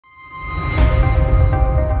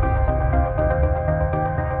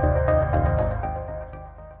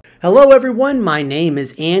Hello everyone, my name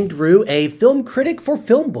is Andrew, a film critic for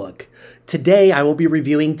FilmBook. Today I will be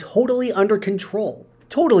reviewing Totally Under Control.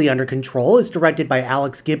 Totally Under Control is directed by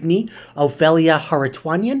Alex Gibney, Ophelia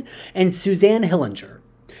Haratwanian, and Suzanne Hillinger.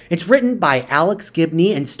 It's written by Alex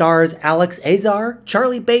Gibney and stars Alex Azar,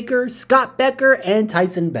 Charlie Baker, Scott Becker, and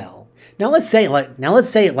Tyson Bell. Now let's say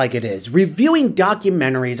it like it is. Reviewing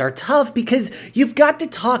documentaries are tough because you've got to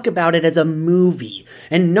talk about it as a movie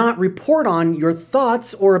and not report on your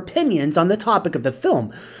thoughts or opinions on the topic of the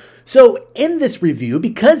film. So in this review,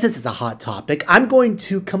 because this is a hot topic, I'm going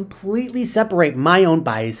to completely separate my own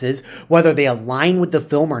biases, whether they align with the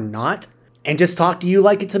film or not, and just talk to you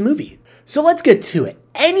like it's a movie. So let's get to it.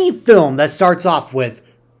 Any film that starts off with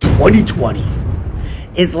 2020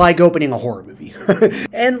 is like opening a horror movie.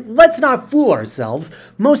 And let's not fool ourselves,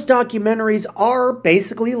 most documentaries are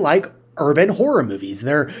basically like urban horror movies.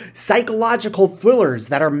 They're psychological thrillers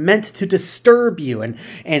that are meant to disturb you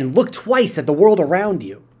and look twice at the world around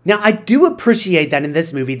you. Now, I do appreciate that in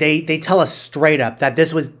this movie, they tell us straight up that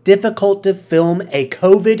this was difficult to film a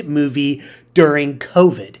COVID movie during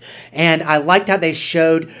COVID. And I liked how they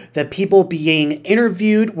showed the people being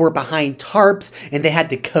interviewed were behind tarps and they had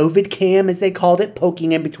the COVID cam, as they called it,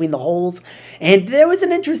 poking in between the holes. And there was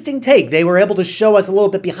an interesting take. They were able to show us a little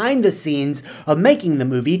bit behind the scenes of making the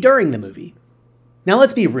movie during the movie. Now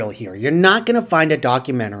let's be real here. You're not going to find a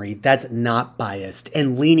documentary that's not biased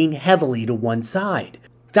and leaning heavily to one side.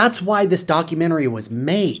 That's why this documentary was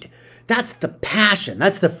made. That's the passion,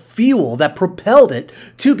 that's the fuel that propelled it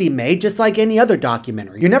to be made, just like any other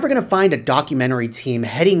documentary. You're never going to find a documentary team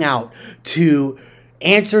heading out to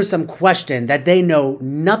answer some question that they know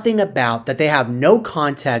nothing about, that they have no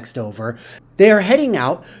context over. They are heading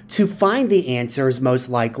out to find the answers, most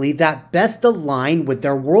likely, that best align with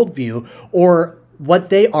their worldview or what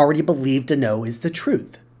they already believe to know is the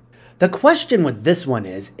truth. The question with this one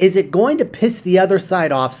is it going to piss the other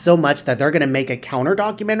side off so much that they're going to make a counter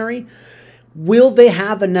documentary? Will they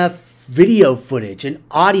have enough video footage and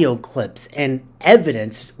audio clips and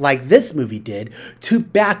evidence like this movie did to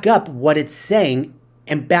back up what it's saying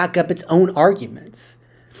and back up its own arguments?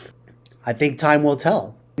 I think time will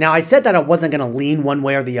tell. Now, I said that I wasn't going to lean one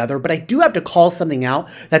way or the other, but I do have to call something out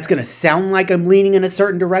that's going to sound like I'm leaning in a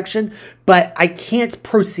certain direction, but I can't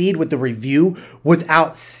proceed with the review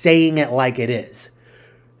without saying it like it is.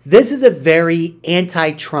 This is a very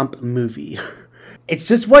anti-Trump movie. It's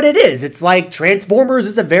just what it is. It's like Transformers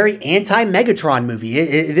is a very anti-Megatron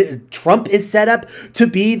movie. Trump is set up to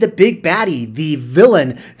be the big baddie, the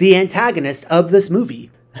villain, the antagonist of this movie.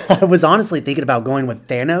 I was honestly thinking about going with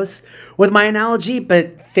Thanos with my analogy,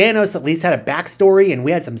 but Thanos at least had a backstory and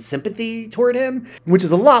we had some sympathy toward him, which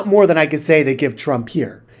is a lot more than I could say they give Trump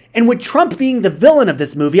here. And with Trump being the villain of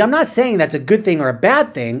this movie, I'm not saying that's a good thing or a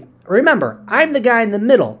bad thing. Remember, I'm the guy in the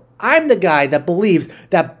middle. I'm the guy that believes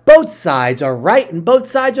that both sides are right and both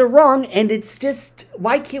sides are wrong, and it's just,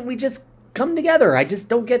 why can't we just come together? I just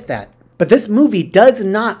don't get that. But this movie does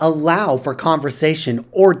not allow for conversation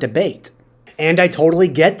or debate. And I totally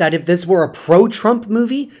get that if this were a pro-Trump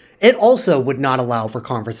movie, it also would not allow for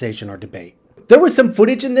conversation or debate. There was some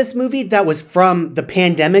footage in this movie that was from the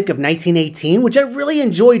pandemic of 1918, which I really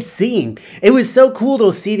enjoyed seeing. It was so cool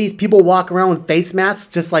to see these people walk around with face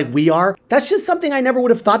masks just like we are. That's just something I never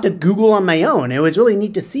would have thought to Google on my own. It was really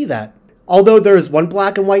neat to see that. Although there's one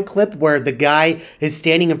black and white clip where the guy is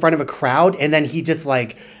standing in front of a crowd and then he just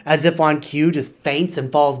like, as if on cue, just faints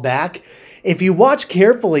and falls back. If you watch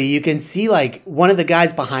carefully, you can see like one of the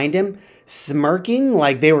guys behind him smirking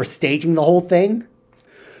like they were staging the whole thing.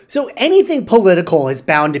 So anything political is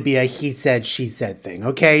bound to be a he said, she said thing,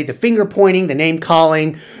 okay? The finger pointing, the name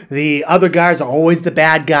calling, the other guys are always the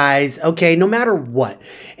bad guys, okay? No matter what.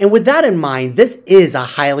 And with that in mind, this is a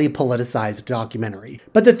highly politicized documentary.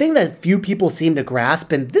 But the thing that few people seem to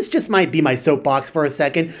grasp, and this just might be my soapbox for a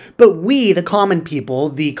second, but we, the common people,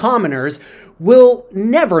 the commoners, will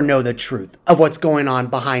never know the truth of what's going on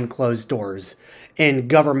behind closed doors in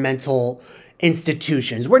governmental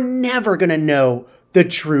institutions. We're never going to know the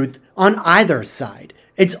truth on either side.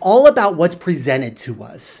 It's all about what's presented to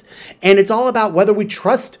us. And it's all about whether we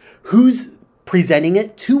trust who's presenting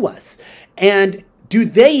it to us. And do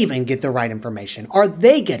they even get the right information? Are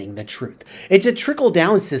they getting the truth? It's a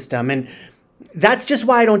trickle-down system, and that's just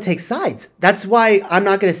why I don't take sides. That's why I'm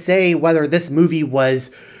not going to say whether this movie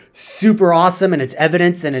was super awesome and its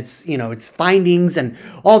evidence and its, its findings and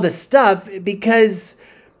all this stuff, because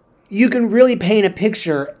you can really paint a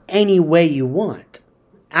picture any way you want.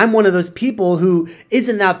 I'm one of those people who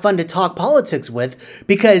isn't that fun to talk politics with,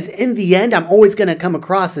 because in the end, I'm always going to come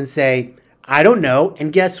across and say, I don't know,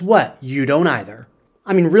 and guess what? You don't either.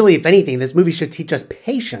 I mean, really, if anything, this movie should teach us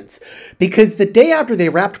patience, because the day after they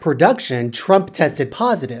wrapped production, Trump tested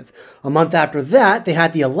positive. A month after that, they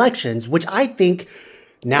had the elections, which I think,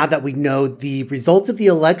 now that we know the results of the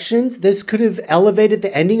elections, this could have elevated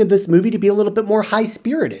the ending of this movie to be a little bit more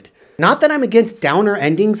high-spirited. Not that I'm against downer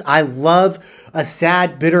endings. I love a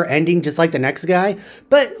sad, bitter ending just like the next guy.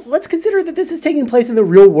 But let's consider that this is taking place in the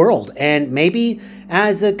real world. And maybe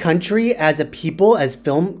as a country, as a people, as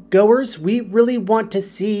film goers, we really want to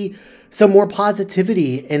see some more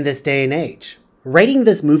positivity in this day and age. Rating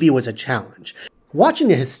this movie was a challenge.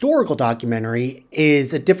 Watching a historical documentary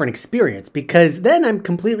is a different experience because then I'm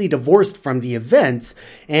completely divorced from the events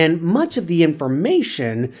and much of the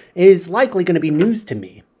information is likely going to be news to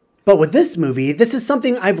me. But with this movie, this is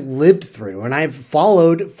something I've lived through and I've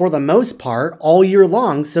followed for the most part all year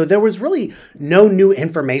long, so there was really no new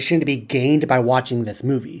information to be gained by watching this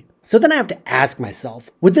movie. So then I have to ask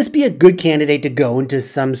myself, would this be a good candidate to go into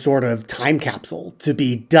some sort of time capsule to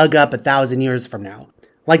be dug up 1,000 years from now?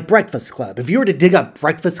 Like Breakfast Club. If you were to dig up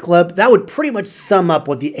Breakfast Club, that would pretty much sum up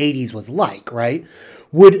what the 80s was like, right?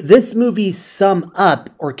 Would this movie sum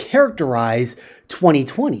up or characterize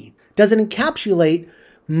 2020? Does it encapsulate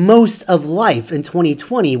most of life in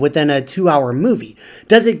 2020 within a 2-hour movie?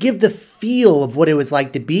 Does it give the feel of what it was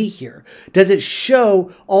like to be here? Does it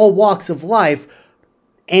show all walks of life?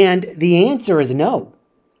 And the answer is no.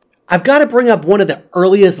 I've got to bring up one of the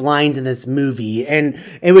earliest lines in this movie, and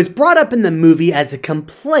it was brought up in the movie as a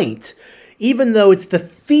complaint, even though it's the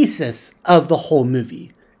thesis of the whole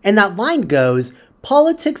movie. And that line goes,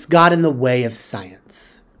 "Politics got in the way of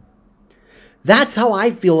science." That's how I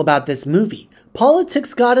feel about this movie.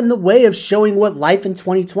 Politics got in the way of showing what life in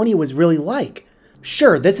 2020 was really like.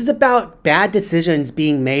 Sure, this is about bad decisions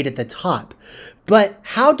being made at the top, but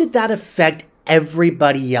how did that affect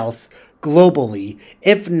everybody else globally,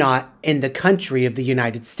 if not in the country of the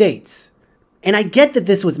United States? And I get that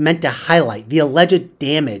this was meant to highlight the alleged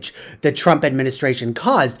damage the Trump administration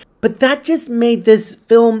caused, but that just made this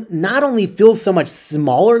film not only feel so much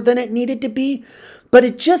smaller than it needed to be, but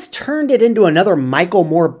it just turned it into another Michael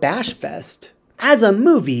Moore bash fest. As a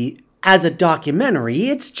movie, as a documentary,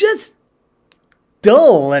 it's just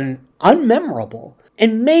dull and unmemorable.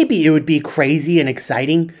 And maybe it would be crazy and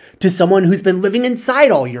exciting to someone who's been living inside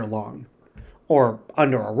all year long. Or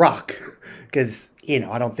under a rock. Because,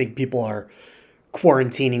 I don't think people are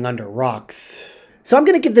quarantining under rocks. So I'm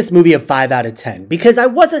going to give this movie a 5 out of 10 because I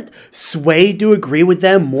wasn't swayed to agree with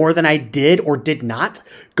them more than I did or did not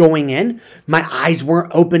going in. My eyes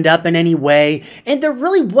weren't opened up in any way, and there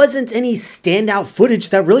really wasn't any standout footage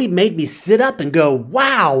that really made me sit up and go,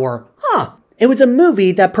 wow, or huh. It was a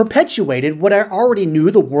movie that perpetuated what I already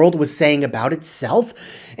knew the world was saying about itself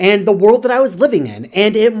and the world that I was living in.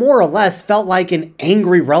 And it more or less felt like an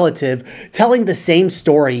angry relative telling the same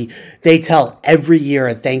story they tell every year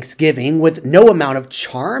at Thanksgiving with no amount of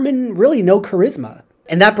charm and really no charisma.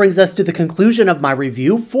 And that brings us to the conclusion of my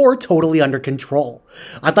review for Totally Under Control.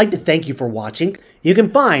 I'd like to thank you for watching. You can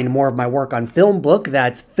find more of my work on FilmBook,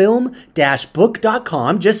 that's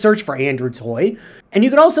film-book.com, just search for Andrew Toy. And you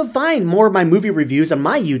can also find more of my movie reviews on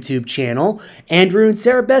my YouTube channel, Andrew and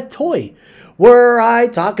Sarah Beth Toy, where I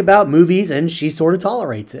talk about movies and she sort of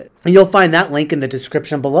tolerates it. And you'll find that link in the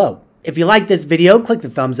description below. If you like this video, click the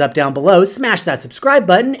thumbs up down below, smash that subscribe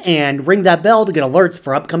button, and ring that bell to get alerts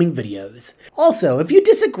for upcoming videos. Also, if you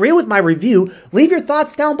disagree with my review, leave your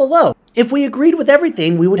thoughts down below. If we agreed with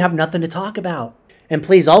everything, we would have nothing to talk about. And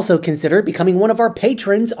please also consider becoming one of our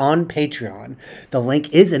patrons on Patreon. The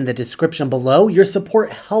link is in the description below. Your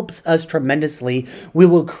support helps us tremendously. We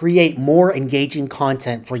will create more engaging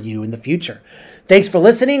content for you in the future. Thanks for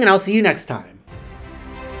listening, and I'll see you next time.